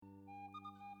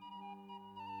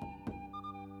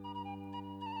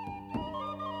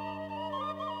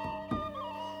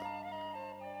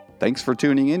Thanks for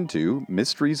tuning in to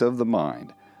Mysteries of the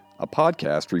Mind, a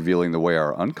podcast revealing the way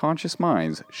our unconscious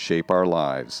minds shape our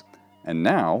lives. And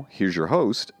now, here's your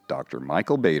host, Dr.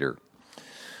 Michael Bader.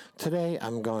 Today,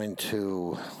 I'm going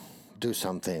to do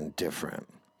something different.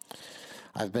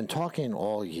 I've been talking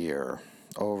all year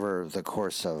over the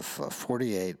course of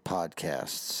 48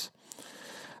 podcasts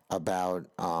about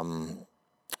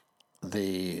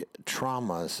the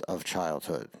traumas of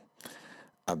childhood,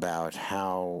 about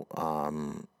how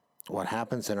what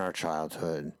happens in our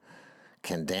childhood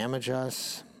can damage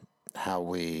us, how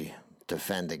we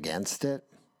defend against it,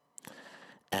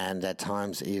 and at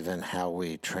times even how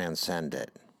we transcend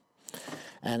it.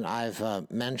 And I've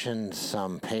mentioned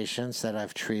some patients that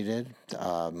I've treated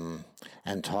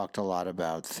and talked a lot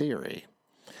about theory.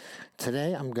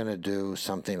 Today I'm going to do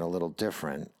something a little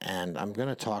different, and I'm going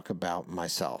to talk about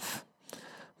myself,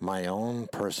 my own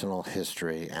personal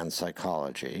history and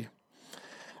psychology.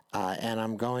 And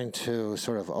I'm going to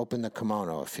sort of open the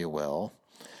kimono, if you will,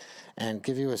 and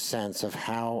give you a sense of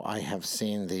how I have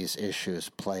seen these issues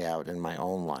play out in my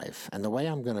own life. And the way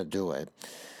I'm going to do it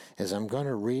is I'm going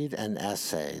to read an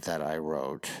essay that I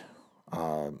wrote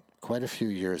quite a few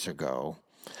years ago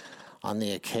on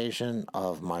the occasion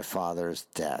of my father's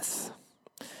death.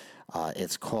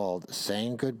 It's called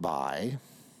Saying Goodbye,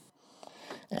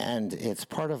 and it's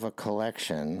part of a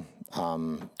collection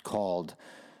called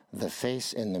The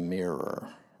Face in the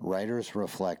Mirror. Writers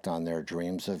reflect on their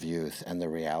dreams of youth and the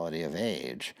reality of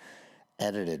age,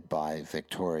 edited by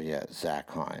Victoria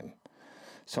Zackheim.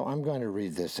 So I'm going to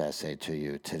read this essay to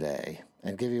you today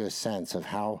and give you a sense of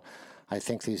how I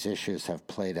think these issues have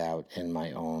played out in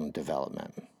my own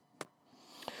development.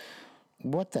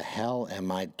 What the hell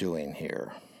am I doing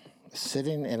here?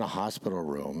 Sitting in a hospital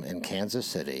room in Kansas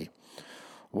City,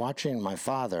 watching my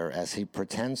father as he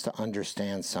pretends to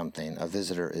understand something a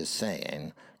visitor is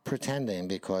saying, pretending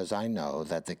because I know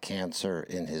that the cancer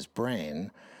in his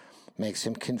brain makes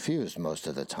him confused most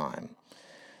of the time.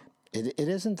 It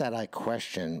isn't that I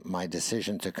question my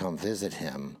decision to come visit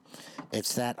him.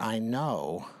 It's that I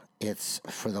know it's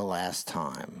for the last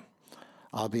time.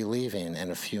 I'll be leaving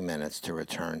in a few minutes to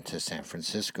return to San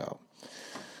Francisco.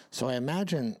 So I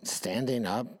imagine standing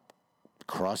up,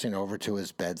 crossing over to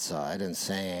his bedside and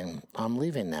saying, "I'm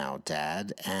leaving now,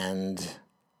 Dad, and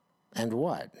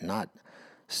what? Not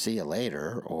see you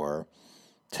later or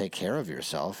take care of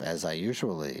yourself, as I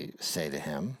usually say to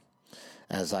him,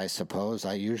 as I suppose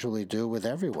I usually do with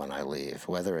everyone I leave,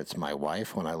 whether it's my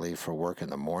wife when I leave for work in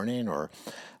the morning or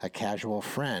a casual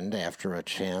friend after a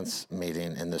chance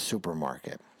meeting in the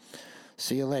supermarket.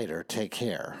 See you later, take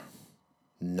care."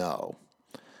 No.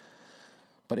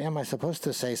 But am I supposed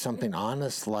to say something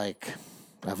honest like,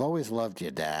 "I've always loved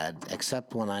you, Dad,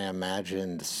 except when I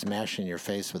imagined smashing your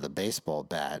face with a baseball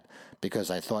bat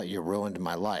because I thought you ruined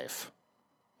my life"?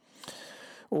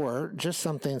 Or just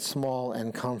something small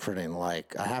and comforting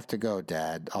like, "I have to go,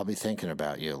 Dad. I'll be thinking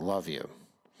about you. Love you."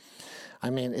 I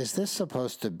mean, is this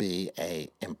supposed to be an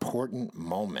important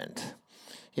moment?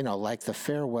 You know, like the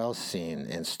farewell scene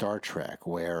in Star Trek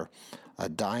where a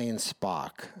dying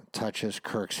Spock touches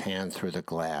Kirk's hand through the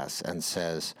glass and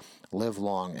says, "Live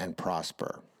long and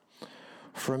prosper."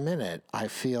 For a minute, I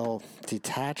feel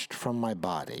detached from my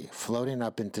body, floating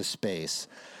up into space,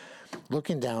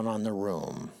 looking down on the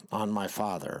room, on my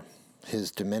father, his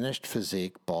diminished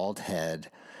physique, bald head,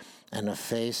 and a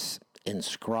face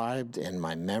inscribed in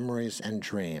my memories and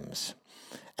dreams,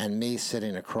 and me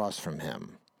sitting across from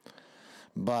him.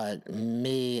 But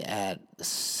me at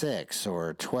 6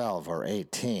 or 12 or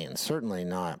 18, certainly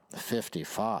not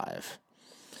 55.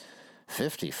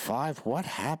 55? What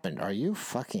happened? Are you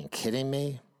fucking kidding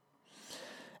me?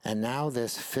 And now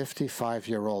this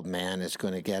 55-year-old man is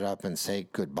going to get up and say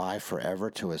goodbye forever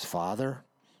to his father?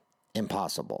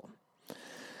 Impossible.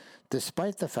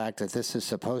 Despite the fact that this is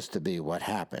supposed to be what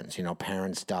happens,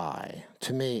 parents die,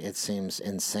 to me it seems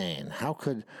insane. How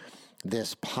could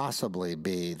this possibly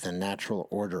be the natural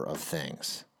order of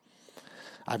things?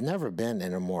 I've never been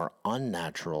in a more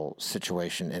unnatural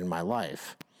situation in my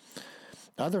life.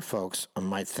 Other folks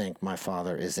might think my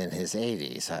father is in his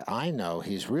 80s. I know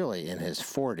he's really in his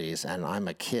 40s, and I'm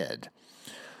a kid.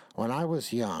 When I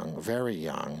was young, very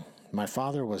young, my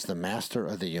father was the master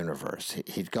of the universe.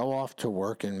 He'd go off to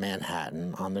work in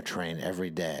Manhattan on the train every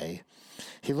day.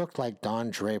 He looked like Don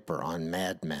Draper on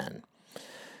Mad Men.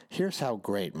 Here's how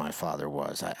great my father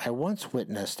was. I once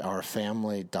witnessed our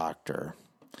family doctor,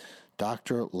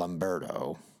 Dr.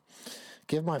 Lamberto,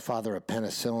 give my father a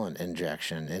penicillin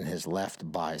injection in his left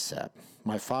bicep.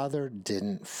 My father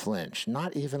didn't flinch,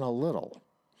 not even a little.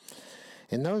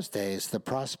 In those days, the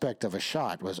prospect of a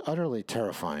shot was utterly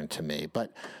terrifying to me,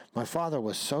 but my father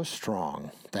was so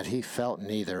strong that he felt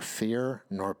neither fear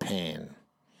nor pain.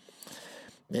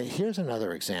 Here's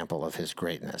another example of his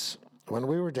greatness. When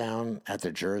we were down at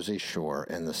the Jersey Shore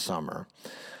in the summer,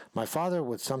 my father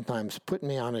would sometimes put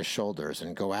me on his shoulders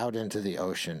and go out into the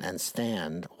ocean and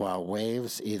stand while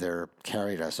waves either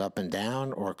carried us up and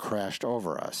down or crashed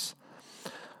over us.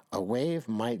 A wave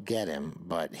might get him,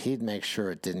 but he'd make sure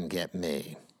it didn't get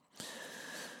me.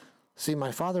 See,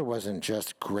 my father wasn't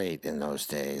just great in those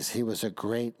days. He was a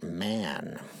great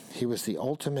man. He was the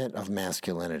ultimate of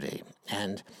masculinity,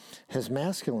 and his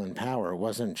masculine power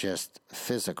wasn't just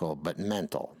physical, but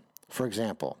mental. For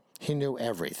example, he knew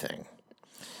everything.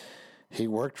 He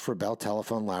worked for Bell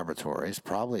Telephone Laboratories,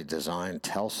 probably designed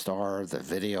Telstar, the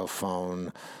video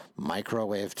phone,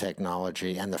 microwave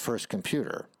technology, and the first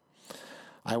computer.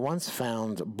 I once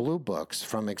found blue books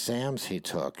from exams he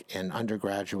took in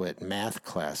undergraduate math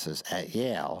classes at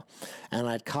Yale, and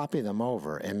I'd copy them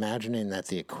over, imagining that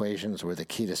the equations were the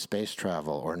key to space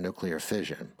travel or nuclear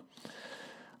fission.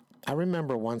 I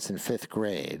remember once in 5th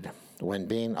grade when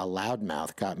being a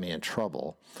loudmouth got me in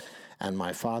trouble, and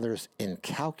my father's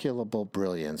incalculable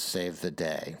brilliance saved the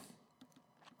day.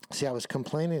 See, I was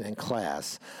complaining in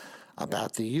class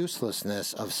about the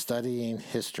uselessness of studying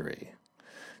history.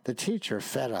 The teacher,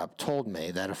 fed up, told me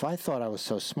that if I thought I was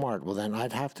so smart, well, then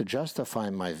I'd have to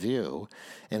justify my view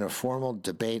in a formal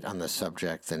debate on the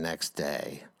subject the next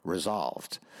day.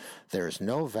 Resolved. There is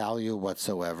no value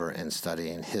whatsoever in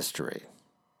studying history.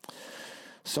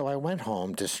 So I went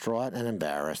home, distraught and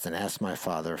embarrassed, and asked my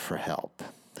father for help.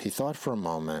 He thought for a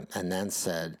moment and then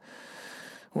said,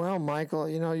 "Well, Michael,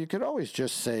 you could always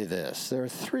just say this. There are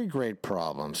 3 great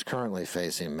problems currently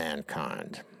facing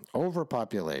mankind: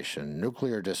 overpopulation,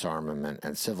 nuclear disarmament,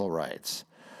 and civil rights.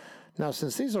 Now,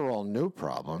 since these are all new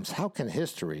problems, how can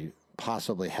history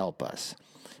possibly help us?"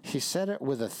 He said it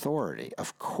with authority,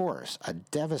 of course, a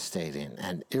devastating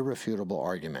and irrefutable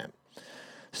argument.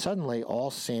 Suddenly,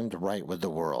 all seemed right with the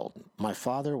world. My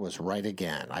father was right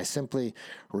again. I simply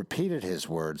repeated his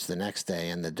words the next day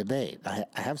in the debate. I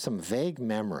have some vague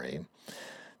memory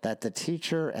that the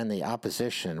teacher and the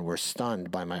opposition were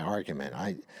stunned by my argument.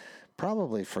 I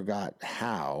probably forgot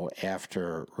how,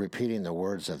 after repeating the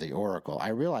words of the oracle, I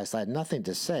realized I had nothing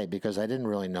to say because I didn't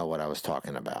really know what I was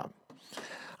talking about.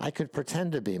 I could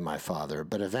pretend to be my father,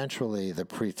 but eventually the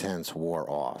pretense wore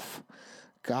off.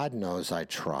 God knows I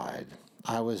tried.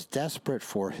 I was desperate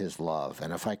for his love,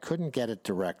 and if I couldn't get it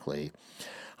directly,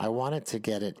 I wanted to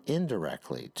get it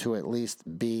indirectly, to at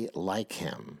least be like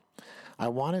him. I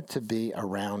wanted to be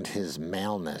around his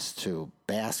maleness, to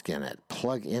bask in it,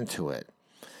 plug into it,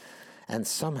 and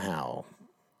somehow,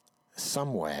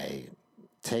 some way,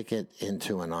 take it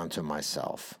into and onto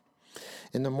myself.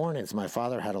 In the mornings, my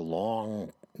father had a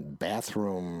long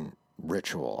bathroom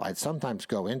ritual. I'd sometimes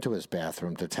go into his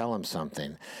bathroom to tell him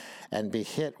something and be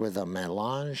hit with a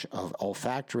melange of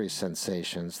olfactory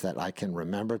sensations that I can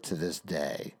remember to this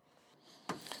day.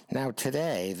 Now,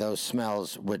 today, those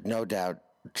smells would no doubt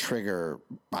trigger,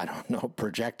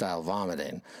 projectile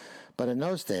vomiting. But in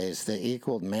those days, they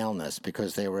equaled maleness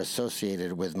because they were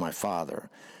associated with my father.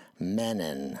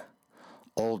 Menin,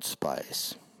 Old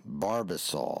Spice,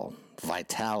 Barbasol,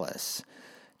 Vitalis,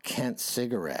 Kent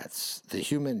cigarettes, the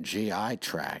human GI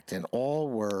tract, and all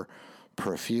were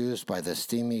perfused by the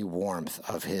steamy warmth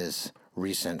of his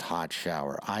recent hot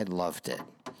shower. I loved it.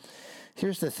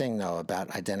 Here's the thing, though,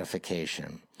 about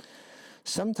identification.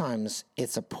 Sometimes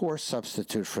it's a poor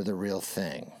substitute for the real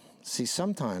thing. See,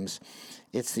 sometimes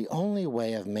it's the only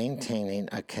way of maintaining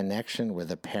a connection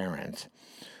with a parent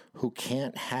who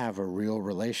can't have a real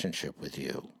relationship with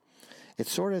you.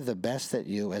 It's sort of the best that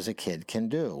you as a kid can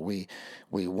do. We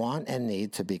want and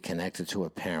need to be connected to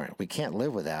a parent. We can't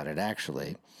live without it,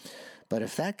 actually. But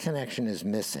if that connection is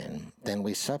missing, then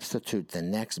we substitute the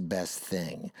next best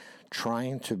thing,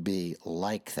 trying to be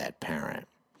like that parent.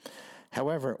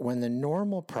 However, when the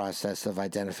normal process of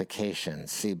identification,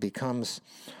 becomes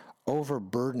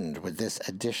overburdened with this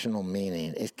additional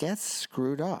meaning, it gets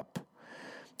screwed up.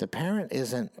 The parent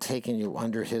isn't taking you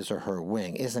under his or her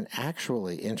wing, isn't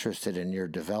actually interested in your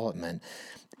development,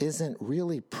 isn't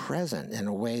really present in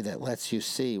a way that lets you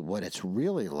see what it's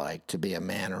really like to be a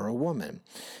man or a woman.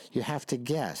 You have to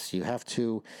guess. You have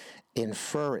to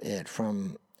infer it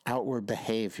from outward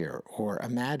behavior or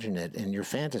imagine it in your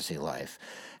fantasy life.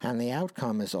 And the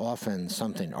outcome is often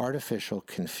something artificial,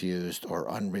 confused, or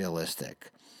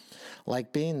unrealistic.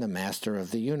 Like being the master of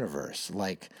the universe,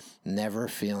 like never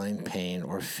feeling pain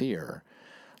or fear,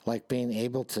 like being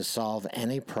able to solve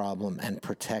any problem and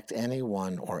protect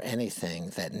anyone or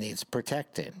anything that needs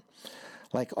protecting,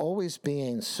 like always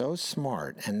being so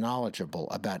smart and knowledgeable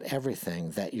about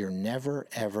everything that you're never,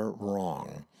 ever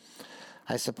wrong.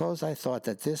 I suppose I thought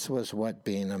that this was what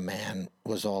being a man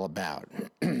was all about,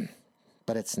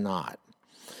 but it's not.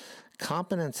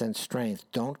 Competence and strength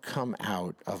don't come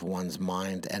out of one's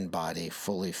mind and body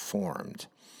fully formed.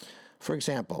 For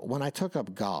example, when I took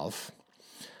up golf,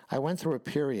 I went through a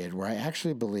period where I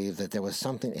actually believed that there was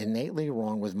something innately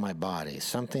wrong with my body,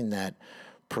 something that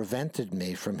prevented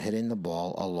me from hitting the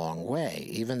ball a long way,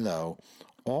 even though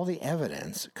all the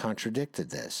evidence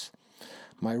contradicted this.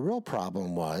 My real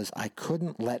problem was I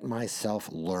couldn't let myself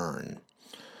learn,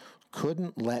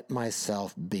 couldn't let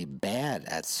myself be bad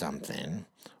at something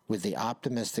with the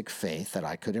optimistic faith that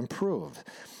I could improve.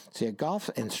 See, a golf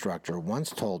instructor once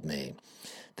told me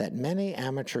that many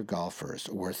amateur golfers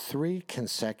were 3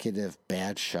 consecutive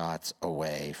bad shots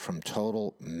away from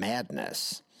total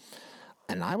madness.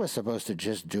 And I was supposed to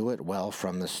just do it well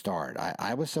from the start.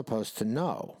 I was supposed to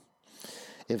know.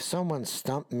 If someone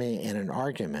stumped me in an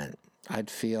argument, I'd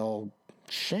feel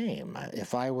shame.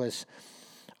 If I was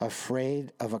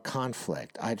afraid of a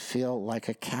conflict, I'd feel like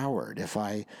a coward. If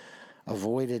I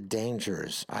avoided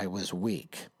dangers, I was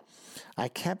weak. I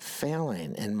kept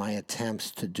failing in my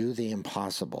attempts to do the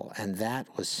impossible, and that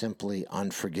was simply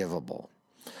unforgivable.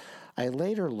 I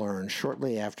later learned,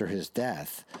 shortly after his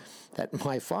death, that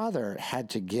my father had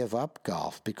to give up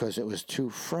golf because it was too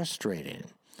frustrating.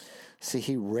 See,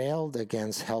 he railed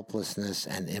against helplessness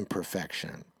and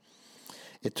imperfection.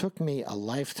 It took me a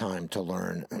lifetime to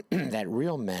learn that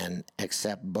real men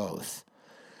accept both.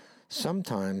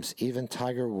 Sometimes even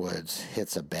Tiger Woods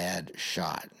hits a bad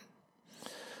shot.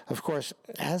 Of course,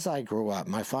 as I grew up,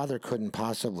 my father couldn't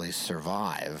possibly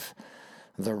survive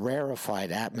the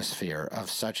rarefied atmosphere of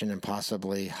such an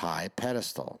impossibly high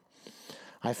pedestal.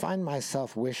 I find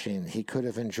myself wishing he could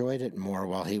have enjoyed it more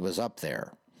while he was up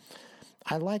there.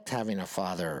 I liked having a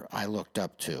father I looked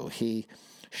up to. He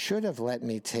should have let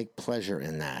me take pleasure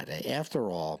in that. After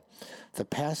all, the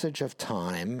passage of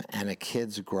time and a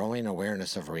kid's growing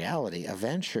awareness of reality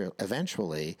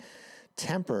eventually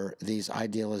temper these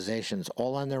idealizations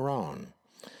all on their own.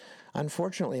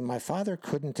 Unfortunately, my father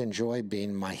couldn't enjoy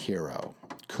being my hero,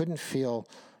 couldn't feel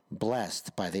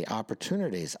blessed by the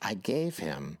opportunities I gave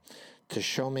him to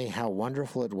show me how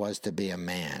wonderful it was to be a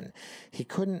man. He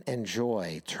couldn't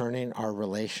enjoy turning our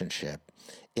relationship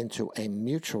into a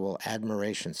mutual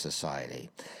admiration society.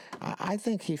 I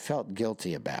think he felt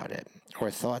guilty about it, or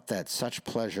thought that such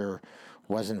pleasure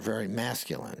wasn't very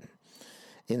masculine.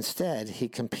 Instead, he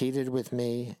competed with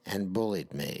me and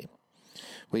bullied me.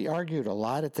 We argued a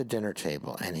lot at the dinner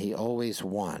table, and he always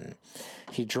won.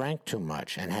 He drank too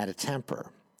much and had a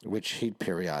temper, which he'd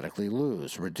periodically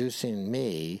lose, reducing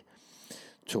me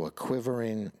to a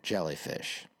quivering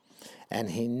jellyfish.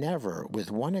 And he never, with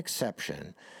one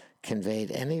exception,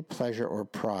 conveyed any pleasure or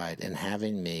pride in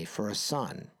having me for a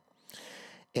son.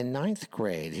 In 9th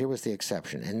grade, here was the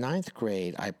exception. In 9th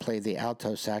grade, I played the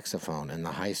alto saxophone in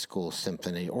the high school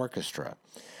symphony orchestra.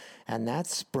 And that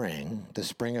spring, the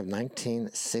spring of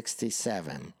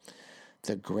 1967,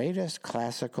 the greatest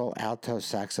classical alto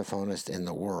saxophonist in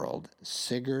the world,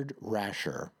 Sigurd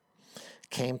Rascher,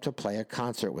 came to play a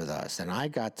concert with us, and I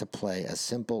got to play a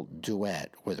simple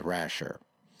duet with Rascher.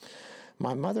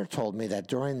 My mother told me that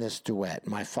during this duet,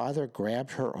 my father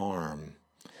grabbed her arm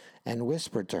and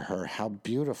whispered to her how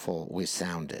beautiful we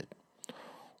sounded.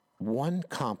 One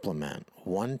compliment,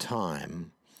 one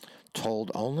time,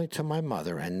 told only to my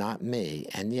mother and not me,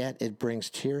 and yet it brings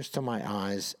tears to my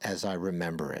eyes as I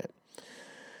remember it.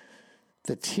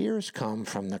 The tears come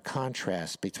from the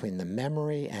contrast between the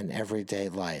memory and everyday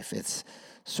life. It's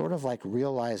sort of like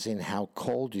realizing how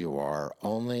cold you are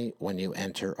only when you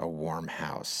enter a warm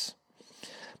house.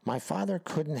 My father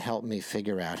couldn't help me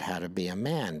figure out how to be a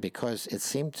man because it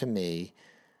seemed to me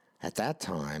at that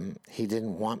time he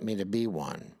didn't want me to be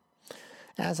one.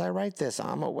 As I write this,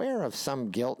 I'm aware of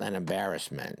some guilt and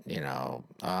embarrassment.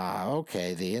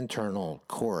 Okay, the internal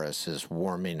chorus is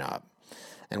warming up.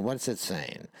 And what's it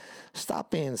saying?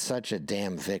 Stop being such a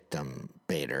damn victim,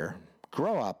 Bader.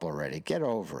 Grow up already. Get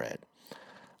over it.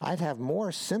 I'd have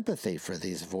more sympathy for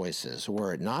these voices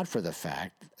were it not for the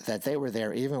fact that they were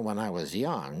there even when I was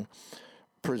young,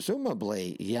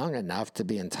 presumably young enough to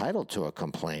be entitled to a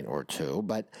complaint or two,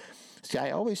 but see, I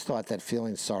always thought that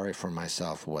feeling sorry for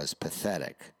myself was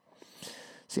pathetic.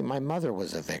 See, my mother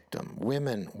was a victim.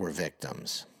 Women were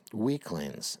victims.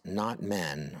 Weaklings, not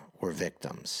men, were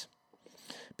victims.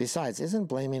 Besides, isn't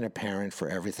blaming a parent for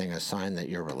everything a sign that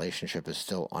your relationship is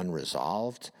still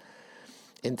unresolved?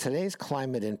 In today's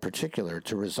climate in particular,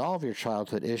 to resolve your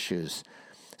childhood issues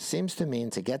seems to mean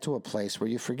to get to a place where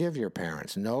you forgive your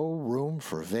parents. No room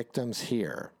for victims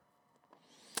here.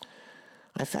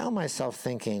 I found myself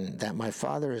thinking that my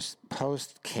father's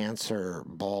post-cancer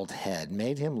bald head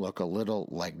made him look a little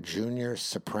like Junior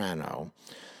Soprano,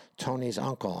 Tony's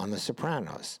uncle on The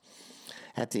Sopranos.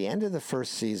 At the end of the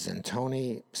first season,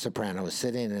 Tony Soprano is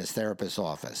sitting in his therapist's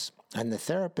office, and the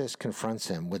therapist confronts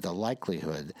him with the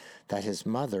likelihood that his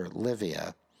mother,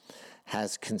 Livia,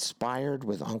 has conspired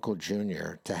with Uncle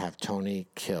Junior to have Tony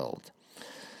killed.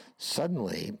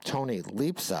 Suddenly, Tony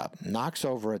leaps up, knocks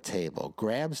over a table,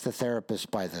 grabs the therapist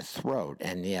by the throat,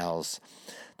 and yells,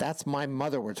 "That's my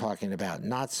mother we're talking about,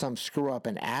 not some screw-up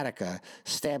in Attica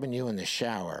stabbing you in the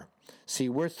shower. See,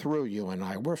 we're through, you and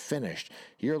I. We're finished.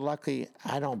 You're lucky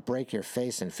I don't break your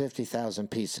face in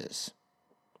 50,000 pieces."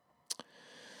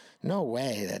 No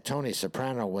way that Tony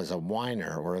Soprano was a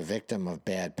whiner or a victim of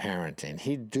bad parenting.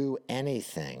 He'd do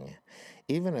anything,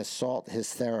 even assault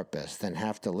his therapist, than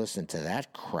have to listen to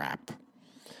that crap.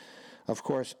 Of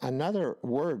course, another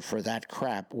word for that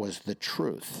crap was the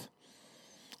truth.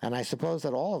 And I suppose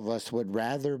that all of us would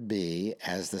rather be,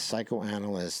 as the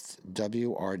psychoanalyst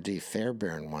W.R.D.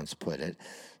 Fairbairn once put it,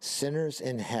 sinners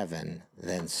in heaven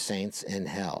than saints in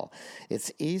hell.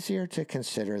 It's easier to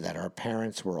consider that our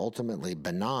parents were ultimately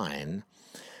benign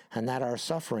and that our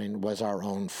suffering was our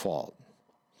own fault.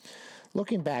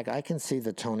 Looking back, I can see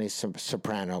the Tony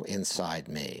Soprano inside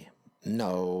me.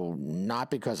 No, not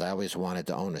because I always wanted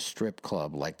to own a strip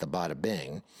club like the Bada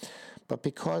Bing, but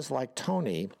because, like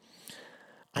Tony,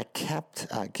 I kept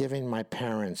giving my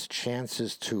parents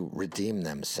chances to redeem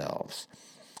themselves.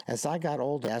 As I got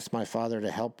older, I asked my father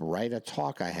to help write a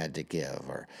talk I had to give,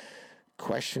 or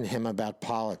question him about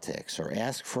politics, or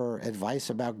ask for advice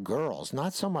about girls,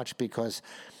 not so much because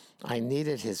I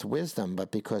needed his wisdom,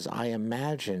 but because I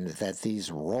imagined that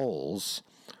these roles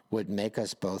would make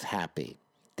us both happy.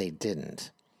 They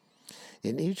didn't.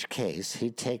 In each case,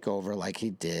 he'd take over like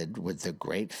he did with the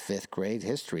great fifth grade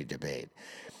history debate.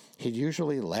 He'd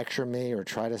usually lecture me or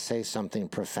try to say something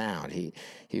profound.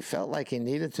 He felt like he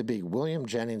needed to be William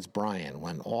Jennings Bryan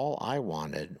when all I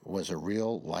wanted was a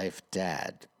real-life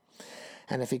dad.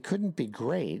 And if he couldn't be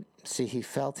great, see, he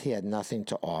felt he had nothing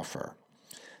to offer.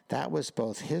 That was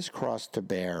both his cross to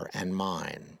bear and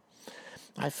mine.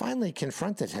 I finally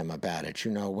confronted him about it,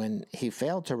 when he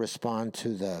failed to respond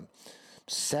to the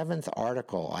 7th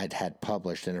article I'd had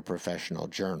published in a professional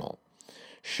journal.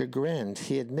 Chagrined,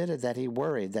 he admitted that he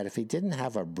worried that if he didn't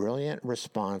have a brilliant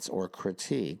response or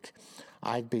critique,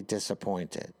 I'd be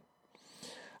disappointed.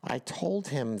 I told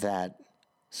him that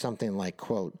something like,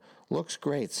 quote, "Looks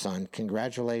great, son,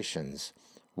 congratulations,"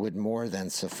 would more than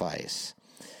suffice.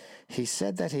 He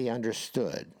said that he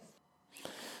understood,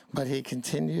 but he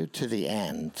continued to the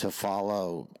end to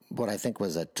follow what I think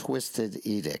was a twisted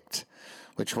edict,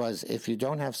 which was, if you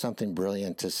don't have something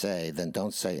brilliant to say, then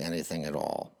don't say anything at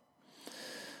all.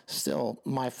 Still,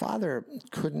 my father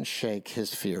couldn't shake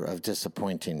his fear of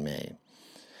disappointing me.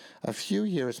 A few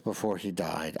years before he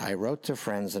died, I wrote to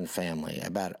friends and family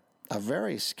about a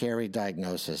very scary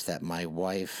diagnosis that my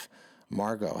wife,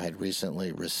 Margot, had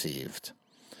recently received.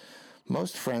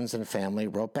 Most friends and family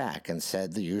wrote back and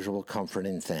said the usual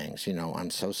comforting things.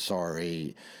 "I'm so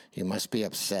sorry. You must be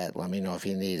upset. Let me know if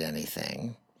you need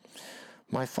anything."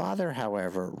 My father,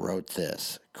 however, wrote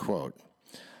this, quote,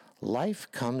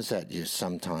 "Life comes at you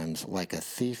sometimes like a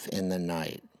thief in the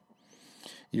night.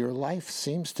 Your life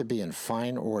seems to be in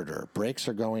fine order, breaks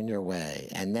are going your way,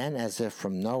 and then, as if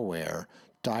from nowhere,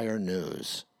 dire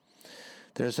news.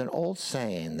 There's an old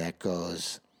saying that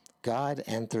goes, 'God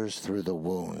enters through the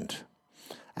wound.'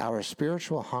 Our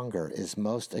spiritual hunger is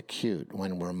most acute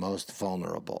when we're most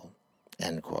vulnerable."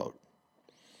 End quote.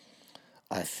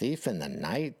 A thief in the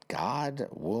night, God,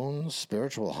 wounds,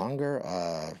 spiritual hunger,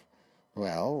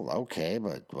 well, okay,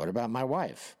 but what about my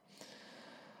wife?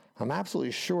 I'm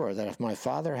absolutely sure that if my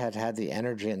father had had the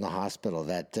energy in the hospital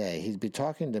that day, he'd be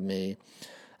talking to me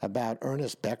about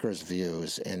Ernest Becker's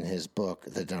views in his book,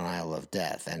 The Denial of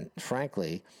Death. And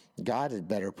frankly, God had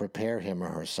better prepare him or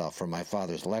herself for my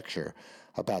father's lecture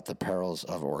about the perils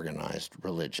of organized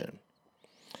religion.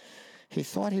 He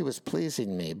thought he was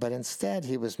pleasing me, but instead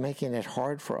he was making it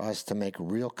hard for us to make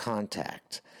real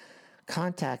contact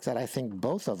that I think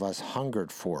both of us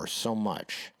hungered for so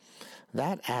much.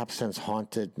 That absence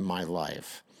haunted my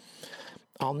life.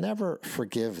 I'll never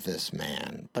forgive this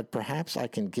man, but perhaps I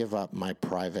can give up my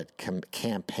private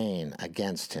campaign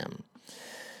against him.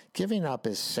 Giving up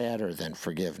is sadder than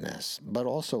forgiveness, but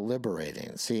also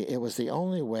liberating. See, it was the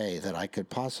only way that I could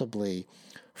possibly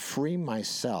free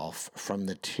myself from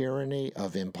the tyranny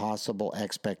of impossible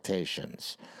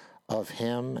expectations of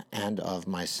him and of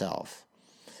myself.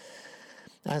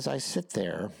 As I sit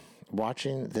there,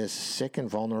 watching this sick and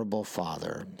vulnerable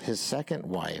father, his second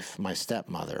wife, my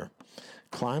stepmother,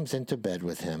 climbs into bed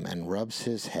with him and rubs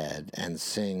his head and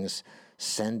sings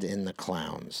 "Send in the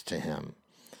Clowns" to him.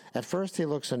 At first he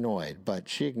looks annoyed, but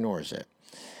she ignores it.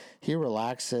 He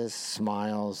relaxes,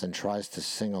 smiles, and tries to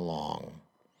sing along.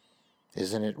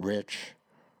 Isn't it rich?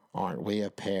 Aren't we a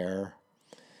pair?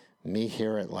 Me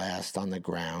here at last on the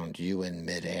ground, you in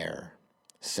midair.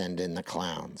 Send in the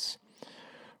clowns.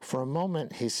 For a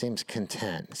moment, he seems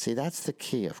content. See, that's the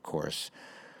key, of course,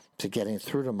 to getting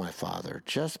through to my father.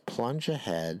 Just plunge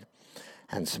ahead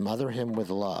and smother him with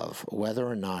love, whether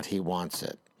or not he wants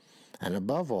it. And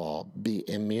above all, be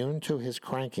immune to his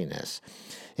crankiness.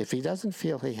 If he doesn't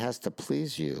feel he has to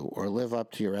please you or live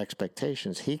up to your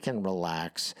expectations, he can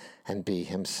relax and be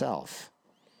himself.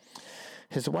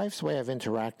 His wife's way of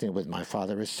interacting with my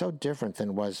father is so different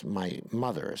than was my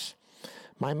mother's.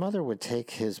 My mother would take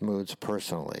his moods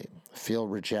personally, feel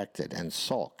rejected, and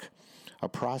sulk, a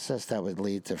process that would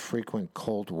lead to frequent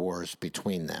cold wars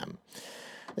between them.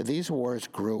 These wars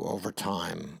grew over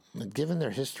time. Given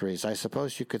their histories, I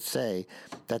suppose you could say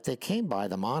that they came by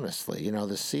them honestly.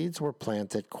 The seeds were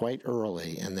planted quite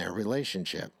early in their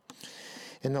relationship.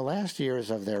 In the last years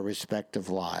of their respective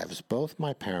lives, both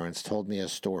my parents told me a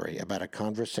story about a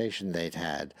conversation they'd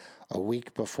had a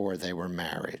week before they were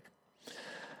married.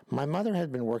 My mother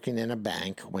had been working in a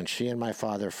bank when she and my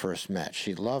father first met.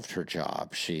 She loved her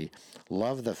job. She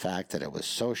loved the fact that it was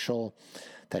social,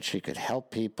 that she could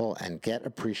help people and get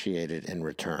appreciated in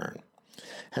return,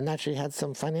 and that she had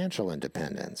some financial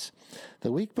independence.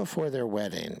 The week before their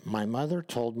wedding, my mother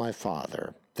told my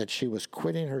father that she was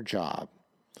quitting her job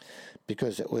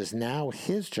because it was now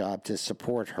his job to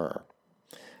support her,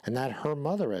 and that her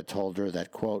mother had told her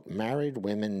that, quote, married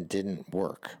women didn't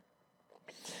work.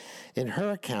 In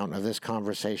her account of this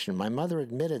conversation, my mother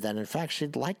admitted that, in fact,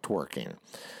 she'd liked working,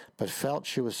 but felt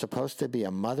she was supposed to be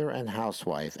a mother and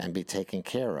housewife and be taken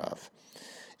care of.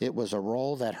 It was a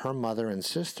role that her mother and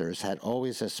sisters had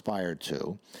always aspired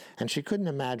to, and she couldn't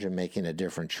imagine making a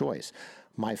different choice.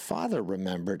 My father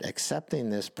remembered accepting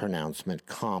this pronouncement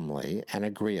calmly and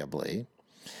agreeably,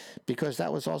 because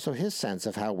that was also his sense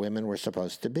of how women were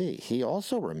supposed to be. He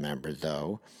also remembered,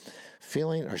 though,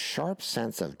 feeling a sharp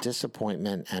sense of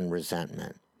disappointment and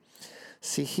resentment.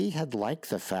 See, he had liked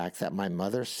the fact that my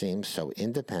mother seemed so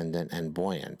independent and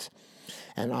buoyant,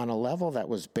 and on a level that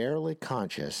was barely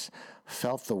conscious,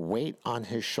 felt the weight on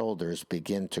his shoulders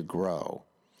begin to grow.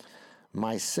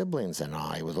 My siblings and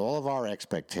I, with all of our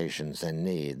expectations and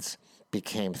needs,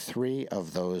 became 3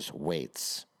 of those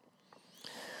weights.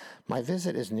 My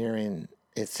visit is nearing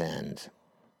its end.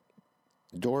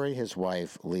 Dory, his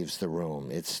wife, leaves the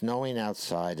room. It's snowing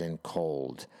outside and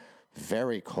cold.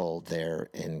 Very cold there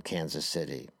in Kansas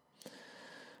City.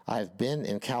 I've been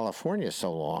in California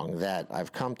so long that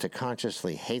I've come to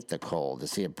consciously hate the cold. You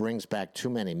see, it brings back too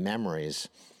many memories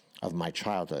of my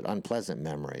childhood, unpleasant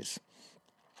memories.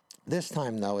 This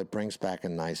time, though, it brings back a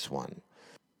nice one.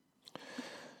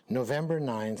 November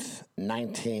 9th,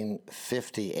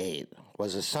 1958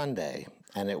 was a Sunday,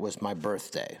 and it was my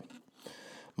birthday.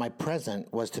 My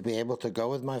present was to be able to go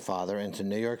with my father into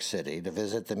New York City to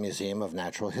visit the Museum of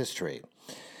Natural History.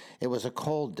 It was a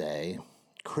cold day,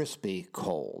 crispy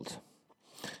cold.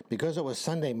 Because it was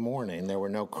Sunday morning, there were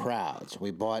no crowds.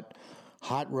 We bought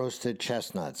hot roasted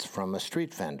chestnuts from a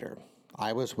street vendor.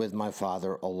 I was with my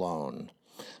father alone,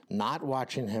 not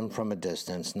watching him from a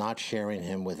distance, not sharing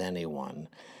him with anyone,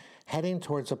 heading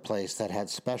towards a place that had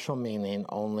special meaning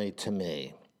only to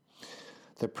me.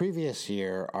 The previous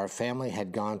year, our family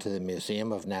had gone to the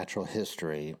Museum of Natural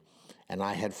History, and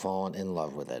I had fallen in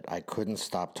love with it. I couldn't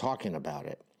stop talking about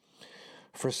it.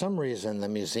 For some reason, the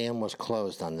museum was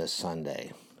closed on this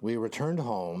Sunday. We returned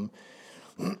home,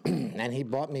 and he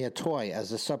bought me a toy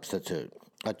as a substitute,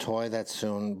 a toy that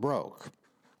soon broke.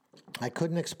 I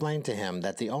couldn't explain to him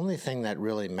that the only thing that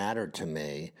really mattered to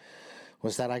me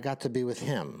was that I got to be with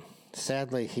him.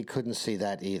 Sadly, he couldn't see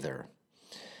that either.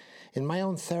 In my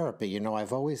own therapy,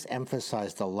 I've always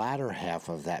emphasized the latter half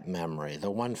of that memory,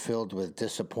 the one filled with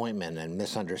disappointment and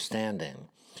misunderstanding.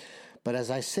 But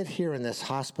as I sit here in this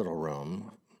hospital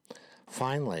room,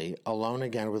 finally, alone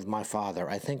again with my father,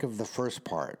 I think of the first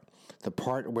part, the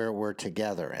part where we're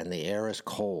together and the air is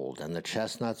cold and the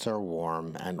chestnuts are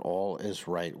warm and all is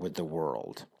right with the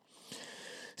world.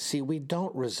 See, we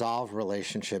don't resolve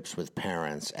relationships with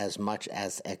parents as much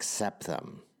as accept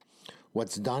them.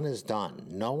 What's done is done.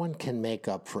 No one can make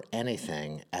up for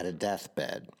anything at a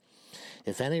deathbed.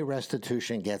 If any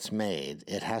restitution gets made,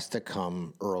 it has to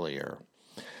come earlier.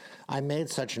 I made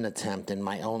such an attempt in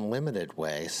my own limited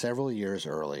way several years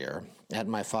earlier at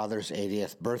my father's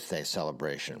 80th birthday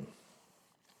celebration.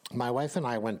 My wife and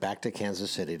I went back to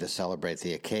Kansas City to celebrate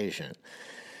the occasion.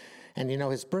 And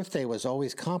his birthday was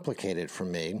always complicated for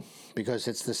me because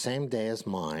it's the same day as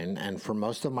mine, and for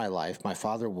most of my life, my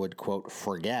father would, quote,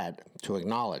 forget to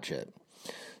acknowledge it.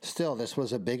 Still, this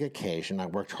was a big occasion. I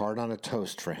worked hard on a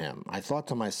toast for him. I thought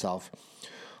to myself,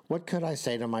 what could I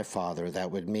say to my father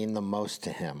that would mean the most to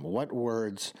him? What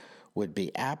words would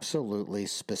be absolutely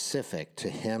specific to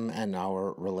him and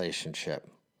our relationship?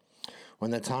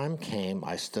 When the time came,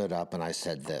 I stood up and I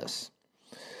said this: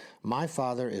 my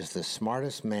father is the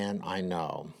smartest man I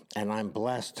know, and I'm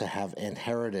blessed to have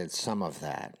inherited some of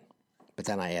that. But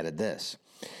then I added this: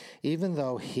 even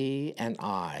though he and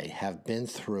I have been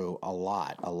through a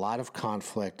lot of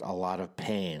conflict, a lot of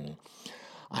pain,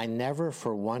 I never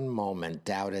for one moment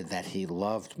doubted that he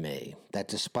loved me, that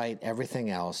despite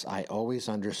everything else, I always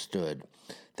understood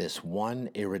this one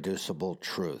irreducible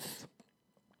truth.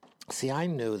 See, I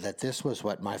knew that this was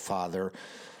what my father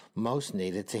most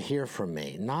needed to hear from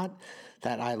me. Not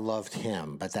that I loved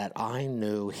him, but that I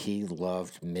knew he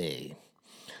loved me.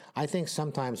 I think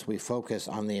sometimes we focus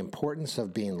on the importance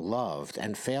of being loved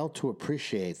and fail to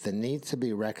appreciate the need to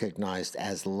be recognized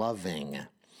as loving.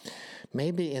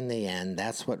 Maybe in the end,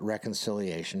 that's what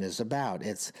reconciliation is about.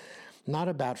 It's not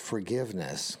about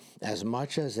forgiveness as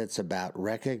much as it's about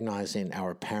recognizing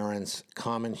our parents'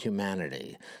 common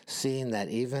humanity, seeing that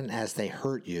even as they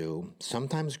hurt you,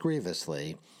 sometimes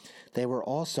grievously, they were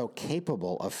also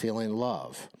capable of feeling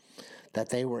love, that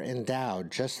they were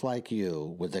endowed, just like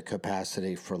you, with the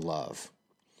capacity for love.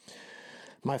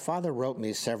 My father wrote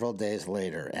me several days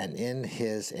later, and in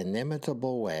his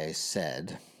inimitable way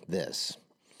said this.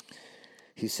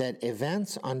 He said,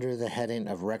 events under the heading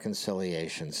of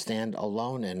reconciliation stand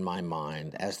alone in my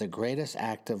mind as the greatest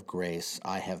act of grace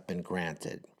I have been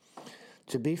granted.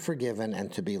 To be forgiven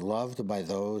and to be loved by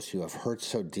those you have hurt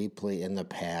so deeply in the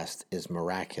past is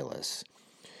miraculous.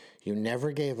 You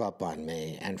never gave up on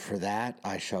me, and for that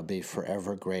I shall be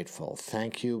forever grateful.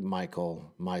 Thank you, Michael,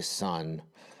 my son,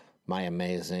 my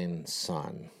amazing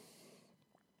son.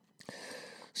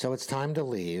 So it's time to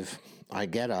leave. I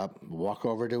get up, walk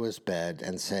over to his bed,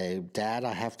 and say, Dad,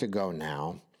 I have to go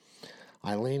now.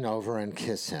 I lean over and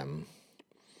kiss him.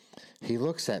 He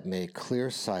looks at me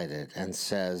clear-sighted and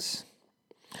says,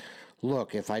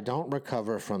 look, if I don't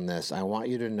recover from this, I want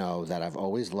you to know that I've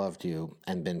always loved you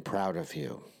and been proud of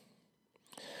you.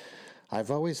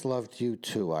 I've always loved you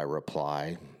too, I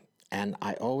reply, and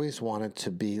I always wanted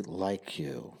to be like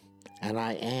you. And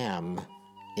I am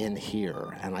in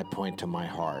here, and I point to my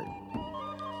heart.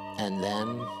 And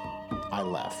then I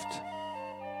left.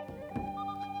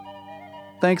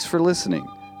 Thanks for listening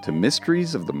to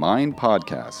Mysteries of the Mind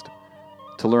podcast.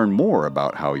 To learn more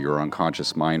about how your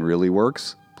unconscious mind really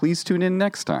works, please tune in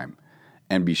next time.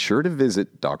 And be sure to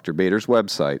visit Dr. Bader's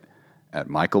website at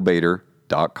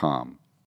michaelbader.com.